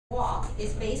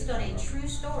is based on a true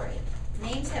story.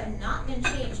 Names have not been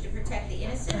changed to protect the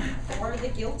innocent or the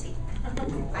guilty.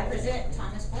 I present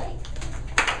Thomas Blake.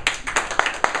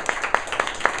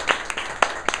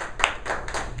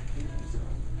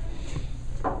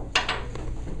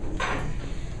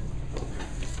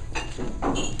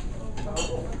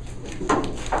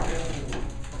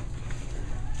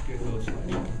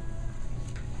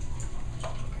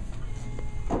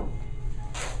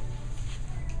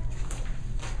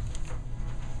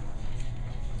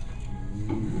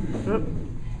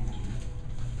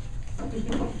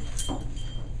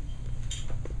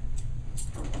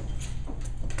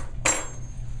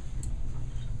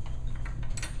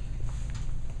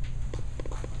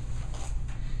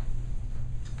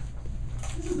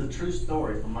 This is a true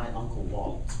story from my Uncle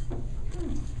Walt.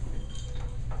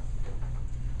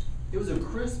 It was a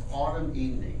crisp autumn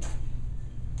evening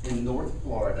in North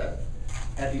Florida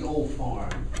at the old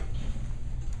farm.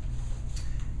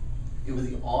 It was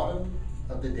the autumn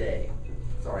of the day,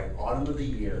 autumn of the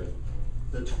year,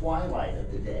 the twilight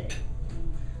of the day,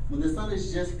 when the sun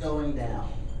is just going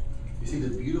down. You see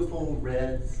the beautiful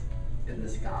reds in the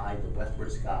sky, the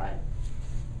westward sky.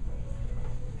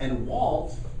 And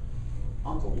Walt,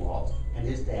 Uncle Walt, and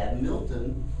his dad,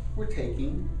 Milton, were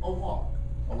taking a walk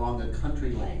along a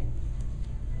country lane.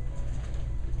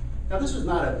 Now, this was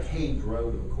not a paved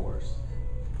road, of course.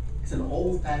 It's an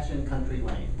old-fashioned country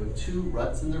lane with two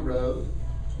ruts in the road,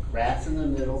 grass in the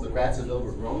middle. The grass is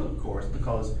overgrown, of course,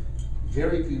 because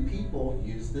very few people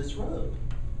use this road.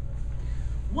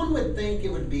 One would think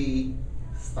it would be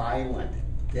silent,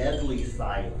 deadly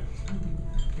silent.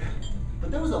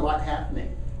 But there was a lot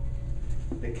happening.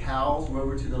 The cows were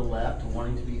over to the left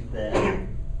wanting to be fed,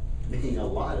 making a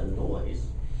lot of noise.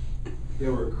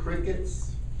 There were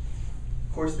crickets.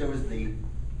 Of course, there was the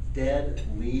dead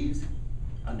leaves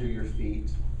under your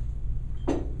feet.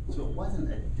 So it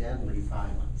wasn't a deadly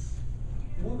silence,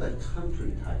 more of a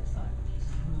country type silence.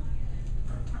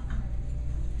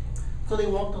 So they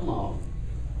walked along.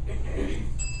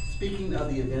 Speaking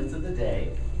of the events of the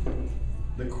day,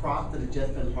 the crop that had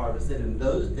just been harvested, in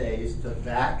those days,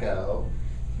 tobacco,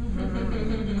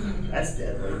 that's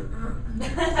deadly. Corn,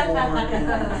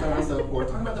 so on and so forth.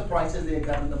 Talking about the prices they had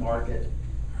gotten in the market,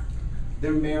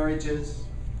 their marriages,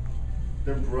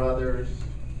 their brothers,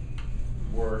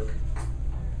 work.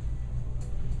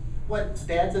 What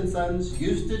dads and sons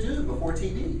used to do before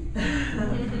TV.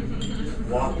 Just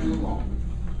walking along,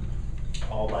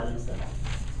 all by themselves.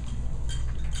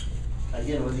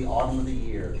 Again, it was the autumn of the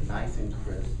year, nice and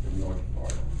crisp in North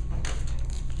Florida.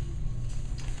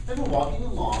 They were walking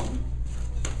along,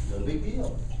 no big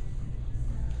deal.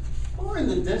 Far in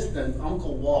the distance,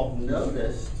 Uncle Walt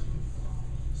noticed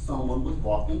someone was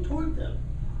walking toward them.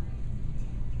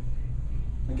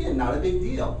 Again, not a big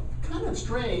deal. Kind of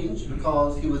strange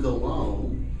because he was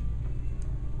alone.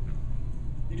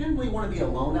 You didn't really want to be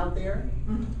alone out there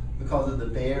because of the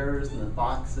bears and the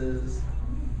foxes,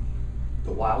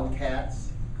 the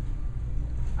wildcats.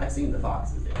 I've seen the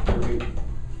foxes there.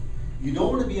 You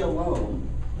don't want to be alone.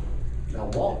 Now,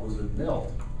 Walt was with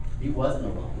Milt. He wasn't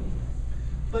alone.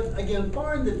 But again,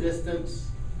 far in the distance,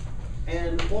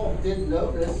 and Walt did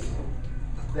notice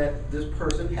that this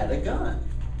person had a gun.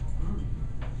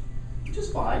 Which is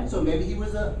fine. So maybe he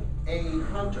was a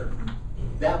hunter.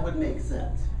 That would make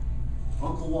sense.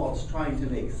 Uncle Walt's trying to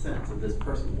make sense of this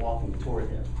person walking toward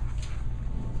him.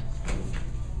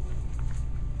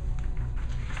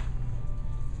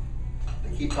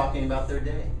 They keep talking about their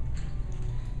day.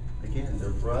 Again, they're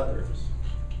brothers.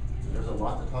 There's a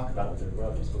lot to talk about with their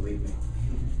brothers, believe me.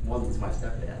 One was my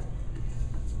stepdad.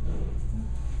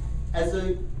 As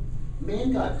the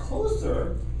man got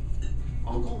closer,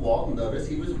 Uncle Walt noticed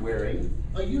he was wearing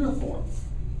a uniform,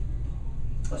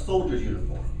 a soldier's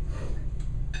uniform.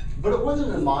 But it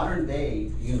wasn't a modern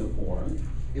day uniform,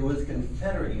 it was a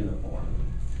Confederate uniform.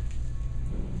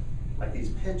 Like these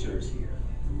pictures here,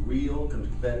 real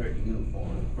Confederate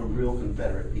uniform from real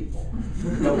Confederate people.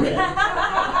 No red.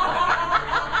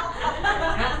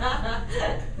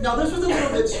 Now this was a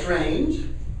little bit strange.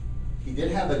 He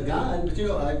did have a gun, but you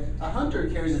know, a hunter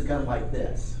carries his gun like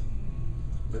this.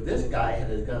 But this guy had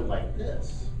his gun like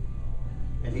this,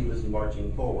 and he was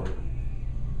marching forward.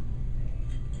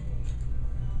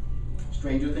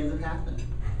 Stranger things have happened.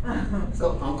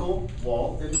 So Uncle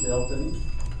Walt and Milton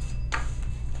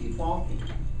keep walking.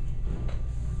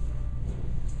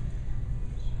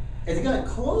 As he got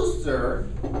closer,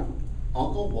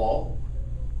 Uncle Walt,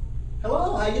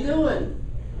 hello, how you doing?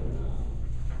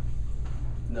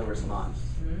 No response.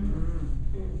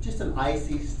 Just an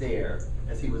icy stare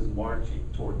as he was marching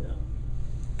toward them.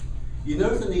 You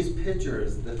notice in these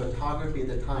pictures, the photography at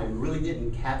the time really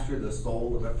didn't capture the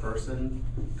soul of a person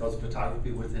because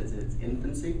photography was in its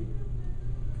infancy.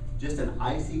 Just an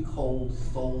icy cold,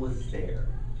 soulless stare.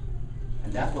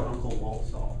 And that's what Uncle Walt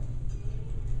saw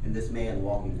in this man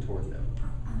walking toward them.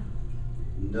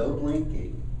 No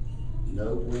blinking,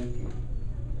 no blinking.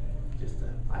 Just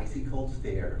an icy cold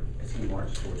stare as he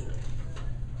marched toward them.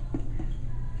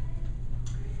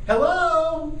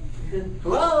 Hello?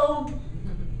 Hello?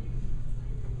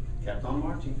 Kept on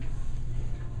marching.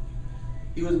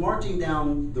 He was marching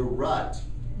down the rut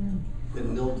that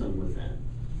Milton was in.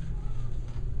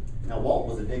 Now Walt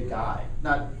was a big guy,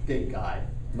 not big guy,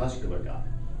 muscular guy.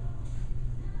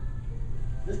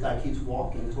 This guy keeps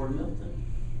walking toward Milton.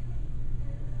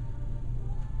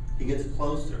 He gets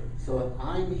closer. So if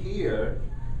I'm here,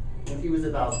 when he was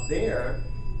about there,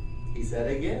 he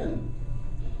said again,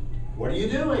 "What are you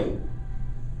doing?"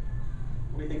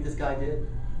 What do you think this guy did?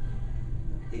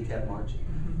 He kept marching.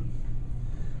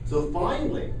 So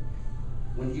finally,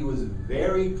 when he was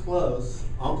very close,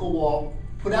 Uncle Walt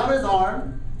put out his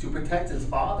arm to protect his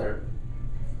father,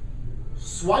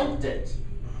 swiped it.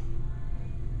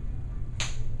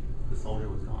 The soldier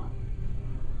was gone.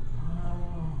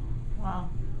 Oh, wow.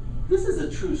 This is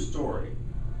a true story.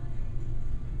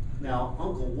 Now,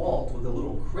 Uncle Walt was a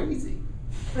little crazy,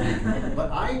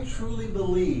 but I truly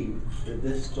believe that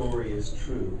this story is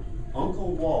true.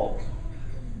 Uncle Walt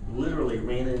literally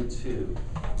ran into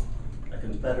a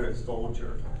Confederate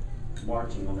soldier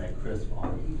marching on that crisp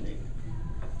autumn evening.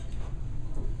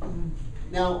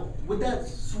 Now, with that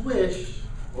swish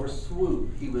or swoop,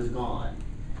 he was gone.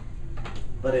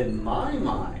 But in my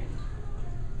mind,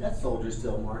 that soldier's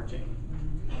still marching.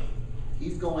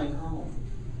 He's going home.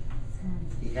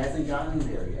 He hasn't gotten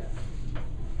there yet,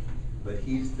 but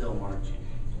he's still marching.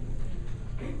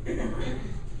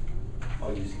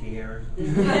 Are you scared?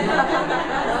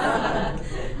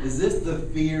 Is this the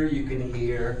fear you can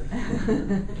hear?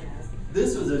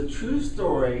 This was a true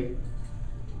story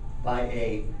by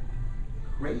a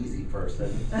crazy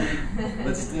person,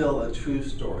 but still a true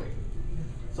story.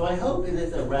 So I hope it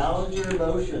has aroused your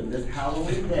emotion this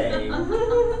Halloween day.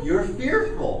 You're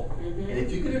fearful. And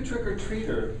if you get a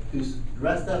trick-or-treater who's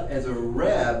dressed up as a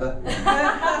Reb,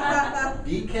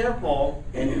 be careful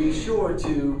and be sure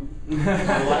to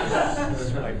watch that.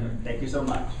 Thank you so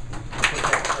much.